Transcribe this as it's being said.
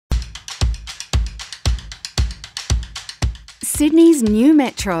Sydney's new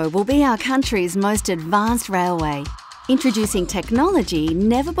metro will be our country's most advanced railway, introducing technology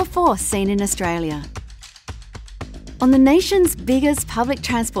never before seen in Australia. On the nation's biggest public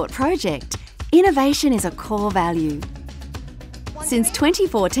transport project, innovation is a core value. Since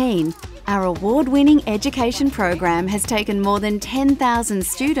 2014, our award-winning education program has taken more than 10,000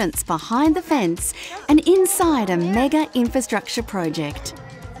 students behind the fence and inside a mega infrastructure project.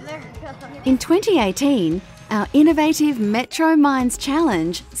 In 2018, our innovative Metro Minds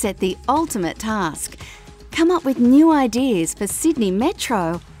Challenge set the ultimate task: come up with new ideas for Sydney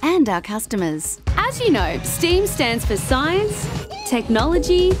Metro and our customers. As you know, STEAM stands for science,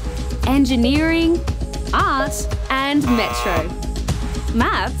 technology, engineering, art and metro.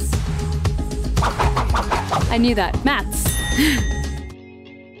 Maths? I knew that. Maths.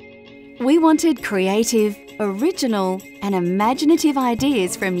 We wanted creative, original and imaginative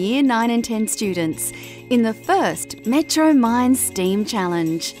ideas from Year 9 and 10 students in the first Metro Minds STEAM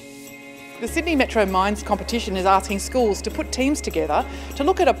Challenge. The Sydney Metro Minds competition is asking schools to put teams together to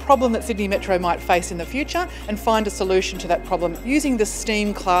look at a problem that Sydney Metro might face in the future and find a solution to that problem using the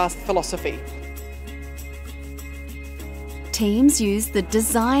STEAM class philosophy. Teams use the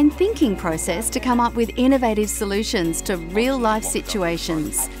design thinking process to come up with innovative solutions to real-life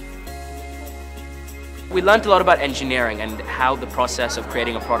situations. We learned a lot about engineering and how the process of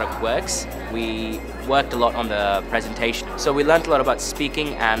creating a product works. We worked a lot on the presentation. So we learned a lot about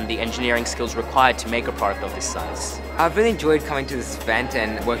speaking and the engineering skills required to make a product of this size. I've really enjoyed coming to this event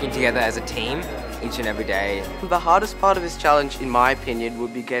and working together as a team each and every day. The hardest part of this challenge, in my opinion,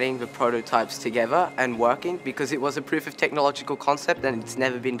 would be getting the prototypes together and working, because it was a proof of technological concept and it's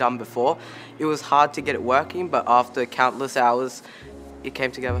never been done before. It was hard to get it working, but after countless hours, it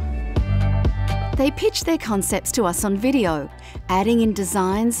came together. They pitched their concepts to us on video, adding in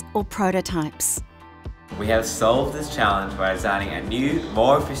designs or prototypes. We have solved this challenge by designing a new,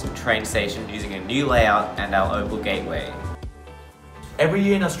 more efficient train station using a new layout and our Opal gateway. Every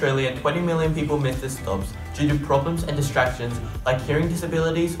year in Australia, 20 million people miss their stops due to problems and distractions like hearing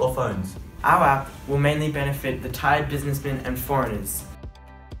disabilities or phones. Our app will mainly benefit the tired businessmen and foreigners.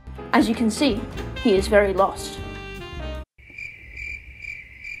 As you can see, he is very lost.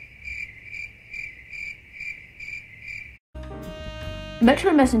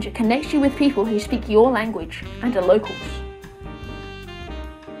 Metro Messenger connects you with people who speak your language and are locals.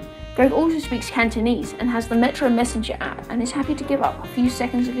 Greg also speaks Cantonese and has the Metro Messenger app and is happy to give up a few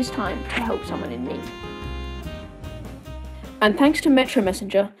seconds of his time to help someone in need. And thanks to Metro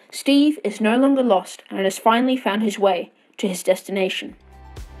Messenger, Steve is no longer lost and has finally found his way to his destination.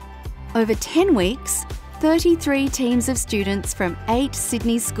 Over 10 weeks, 33 teams of students from 8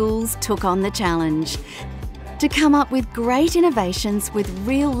 Sydney schools took on the challenge to come up with great innovations with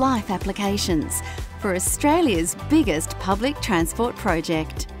real-life applications for Australia's biggest public transport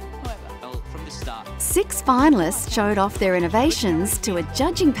project. 6 finalists showed off their innovations to a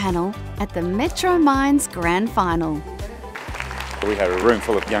judging panel at the Metro Minds Grand Final. We had a room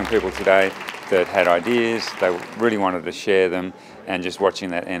full of young people today that had ideas, they really wanted to share them, and just watching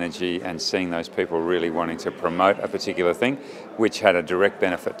that energy and seeing those people really wanting to promote a particular thing, which had a direct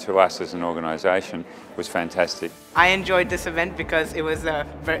benefit to us as an organisation, was fantastic. I enjoyed this event because it was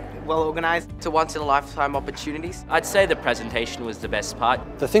very well organised. It's a once-in-a-lifetime opportunity. I'd say the presentation was the best part.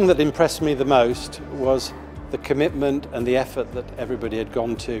 The thing that impressed me the most was the commitment and the effort that everybody had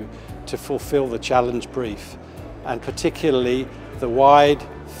gone to fulfil the challenge brief, and particularly the wide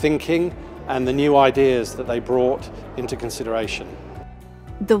thinking and the new ideas that they brought into consideration.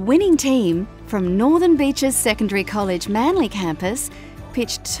 The winning team from Northern Beaches Secondary College Manly campus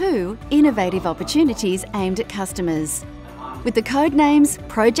pitched 2 innovative opportunities aimed at customers. With the code names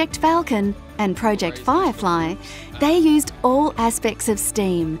Project Falcon and Project Firefly, they used all aspects of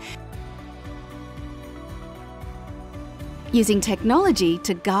STEAM, using technology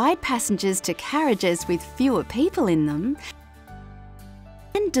to guide passengers to carriages with fewer people in them,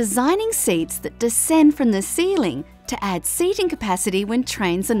 and designing seats that descend from the ceiling to add seating capacity when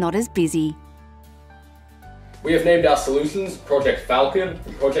trains are not as busy. We have named our solutions Project Falcon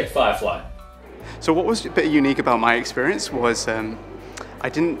and Project Firefly. So what was a bit unique about my experience was I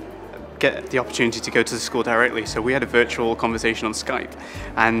didn't get the opportunity to go to the school directly, so we had a virtual conversation on Skype,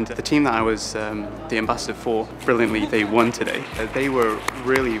 and the team that I was the ambassador for, brilliantly, they won today. They were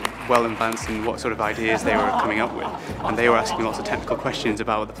really well advanced in what sort of ideas they were coming up with, and they were asking lots of technical questions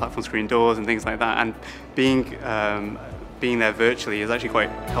about the platform screen doors and things like that, and being there virtually is actually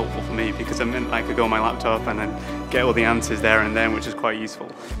quite helpful for me, because I meant I could go on my laptop and then get all the answers there and then, which is quite useful.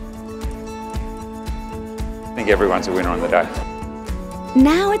 I think everyone's a winner on the day.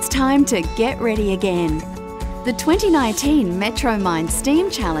 Now it's time to get ready again. The 2019 Metro Mind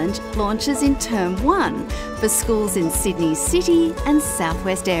STEAM Challenge launches in Term 1 for schools in Sydney City and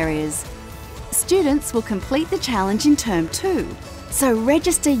Southwest areas. Students will complete the challenge in Term 2, so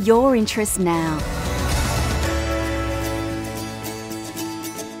register your interest now.